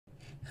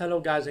Hello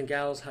guys and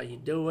gals, how you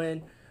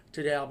doing?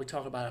 Today I'll be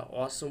talking about an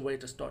awesome way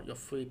to start your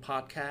free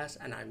podcast,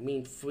 and I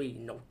mean free,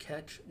 no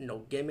catch, no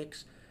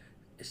gimmicks.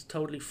 It's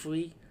totally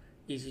free,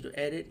 easy to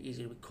edit,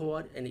 easy to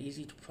record, and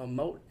easy to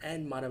promote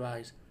and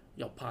monetize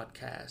your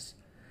podcast.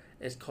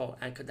 It's called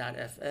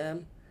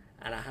Anchor.fm,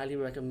 and I highly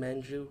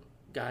recommend you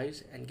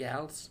guys and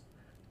gals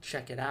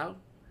check it out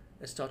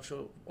and start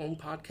your own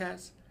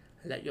podcast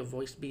and let your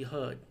voice be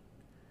heard.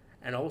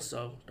 And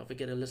also, don't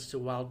forget to listen to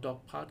Wild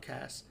Dog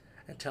Podcast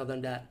and tell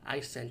them that I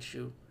sent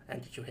you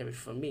and that you hear it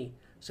from me.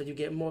 So you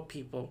get more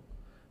people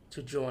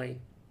to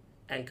join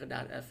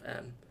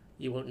Anchor.fm.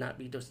 You will not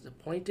be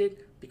disappointed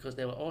because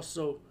they will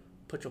also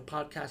put your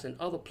podcast in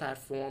other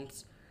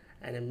platforms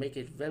and then make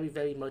it very,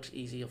 very much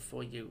easier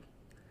for you.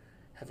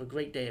 Have a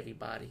great day,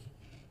 everybody.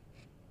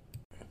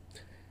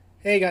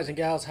 Hey guys and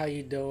gals, how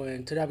you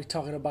doing? Today I'll be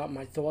talking about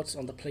my thoughts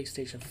on the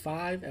PlayStation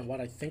 5 and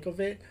what I think of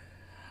it.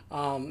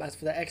 As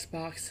for the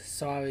Xbox,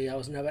 sorry, I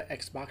was never an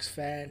Xbox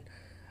fan.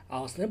 I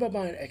was never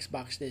buying an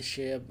Xbox this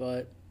year,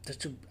 but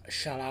just to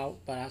shout out,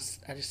 but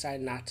I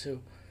decided not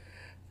to.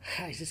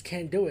 I just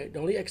can't do it. The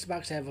only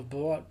Xbox I ever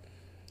bought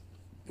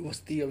was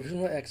the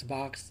original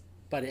Xbox,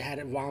 but it had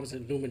ROMs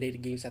and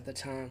illuminated games at the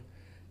time.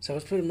 So it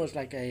was pretty much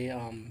like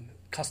a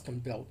custom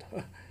built.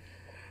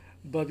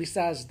 But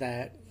besides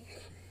that,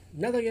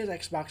 nothing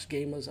against Xbox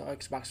gamers or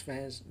Xbox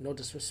fans, no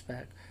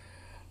disrespect.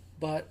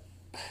 But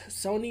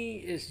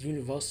Sony is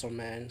universal,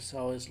 man.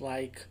 So it's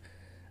like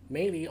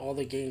mainly all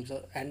the games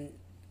and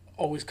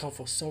always come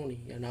from Sony.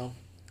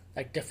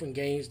 Like different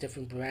games,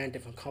 different brand,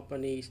 different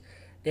companies.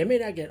 They may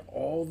not get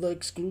all the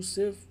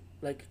exclusive,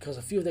 like because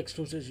a few of the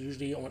exclusives are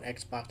usually on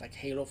Xbox, like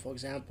Halo, for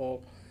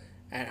example.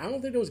 And I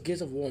don't think there was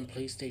Gears of War on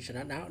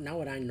PlayStation. Now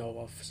what I know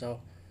of. So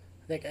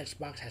I think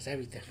Xbox has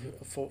everything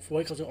for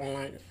when it comes to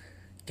online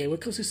game. When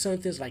it comes to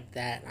certain things like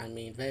that, I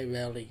mean, very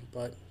rarely,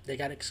 but they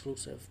got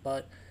exclusive.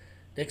 But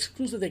the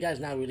exclusive they got is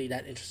not really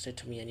that interested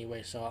to me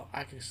anyway, so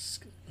I can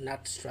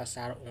not stress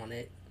out on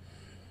it.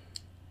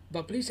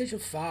 But PlayStation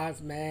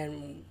 5,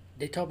 man,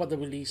 they talk about the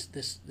release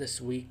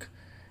this week,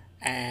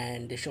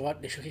 and they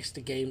showcase the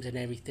games and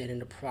everything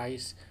and the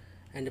price.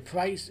 And the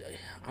price,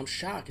 I'm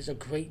shocked, it's a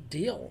great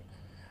deal.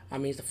 I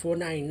mean, it's the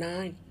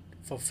 $4.99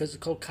 for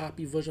physical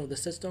copy version of the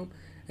system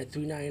and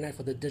 $3.99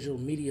 for the digital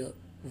media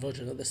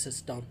version of the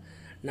system.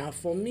 Now,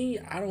 for me,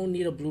 I don't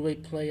need a Blu-ray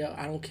player.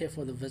 I don't care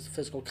for the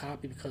physical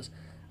copy because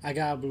I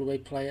got a Blu-ray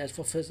player. As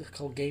for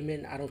physical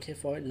gaming, I don't care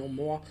for it no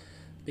more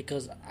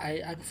because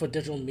I prefer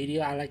digital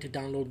media. I like to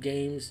download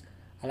games.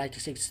 I like to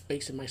save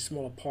space in my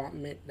small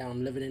apartment that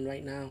I'm living in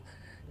right now.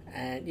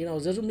 And,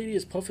 digital media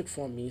is perfect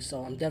for me.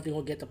 So I'm definitely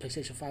going to get the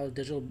PlayStation 5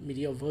 digital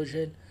media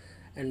version.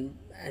 And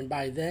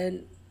by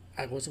then,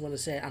 I was going to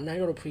say, I'm not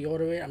going to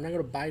pre-order it. I'm not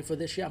going to buy it for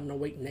this year. I'm going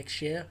to wait next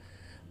year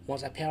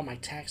once I pay out my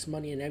tax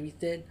money and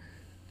everything.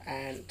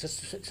 And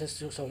just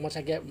so once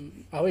I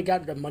already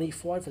got the money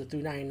for it for the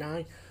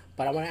 $3.99,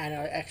 but I want to add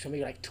an extra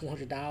maybe like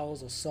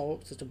 $200 or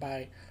so just to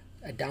buy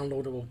a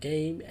downloadable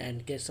game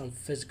and get some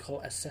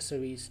physical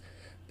accessories,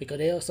 because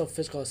there are some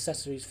physical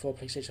accessories for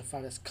PlayStation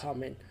 5 that's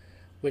coming,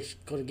 which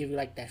going to give you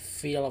like that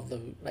feel of the,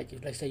 like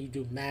let's say you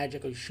do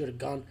magic or you shoot a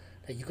gun,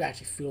 that you can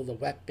actually feel the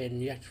weapon,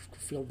 you actually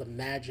feel the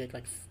magic,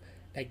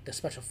 like the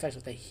special effects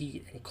of the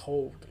heat and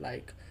cold.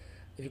 Like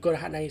if you go to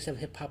Hot 97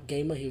 Hip Hop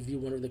Gamer, he'll be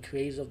one of the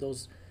creators of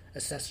those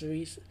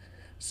accessories.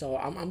 So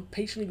I'm I'm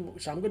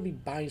going to be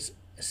buying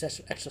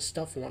extra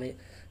stuff on it.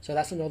 So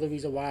that's another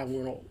reason why I'm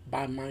going to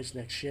buy mine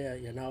next year.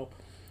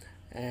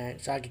 And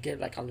so I could get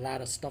like a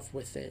lot of stuff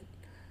with it.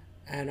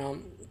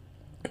 And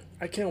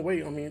I can't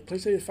wait. I mean,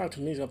 PlayStation 5 to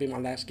me is going to be my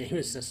last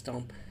gaming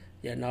system,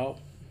 you know.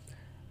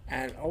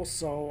 And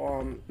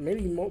also,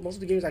 mainly most of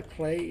the games I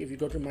play, if you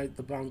go to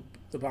the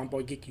Brown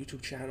Boy Geek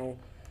YouTube channel,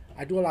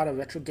 I do a lot of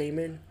retro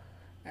gaming.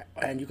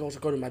 And you can also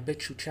go to my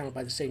BitChute channel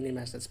by the same name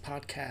as this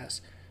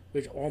podcast,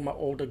 which all my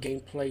older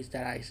gameplays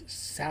that I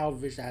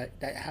salvaged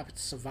that haven't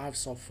survived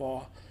so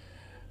far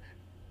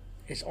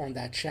is on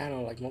that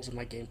channel, like most of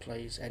my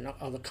gameplays and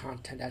other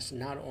content that's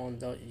not on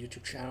the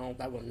YouTube channel,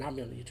 that will not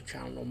be on the YouTube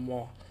channel no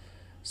more.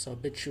 So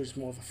BitChute is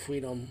more of a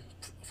freedom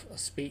of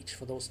speech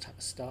for those type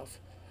of stuff.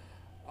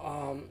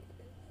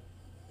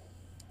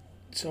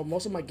 So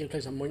most of my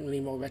gameplays are mainly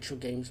more retro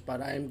games,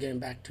 but I am getting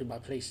back to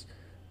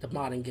the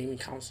modern gaming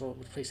console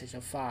with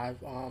PlayStation 5.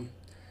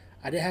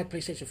 I did have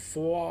PlayStation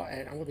 4,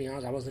 and I'm going to be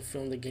honest, I wasn't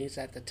feeling the games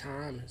at the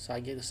time, so I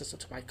gave the system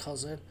to my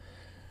cousin.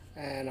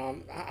 And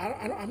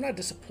I'm not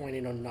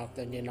disappointed or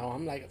nothing,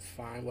 I'm like,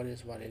 fine, what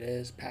is what it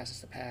is, past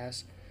is the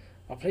past.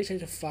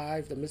 PlayStation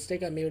 5, the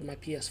mistake I made with my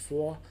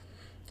PS4,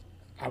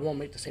 I won't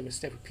make the same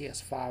mistake with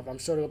PS5. I'm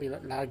sure there will be a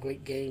lot of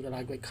great games, a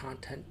lot of great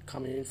content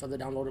coming in for the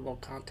downloadable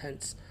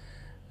contents.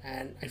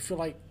 And I feel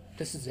like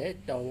this is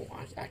it, though.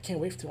 I can't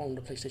wait to own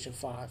the PlayStation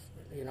 5,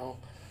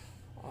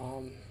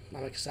 I'm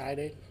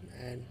excited,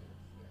 and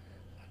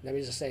let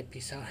me just say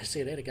peace out. See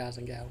you later, guys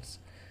and gals.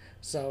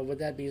 So with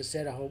that being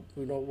said, I hope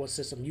you know what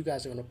system you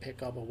guys are going to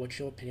pick up or what's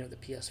your opinion of the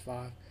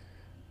PS5.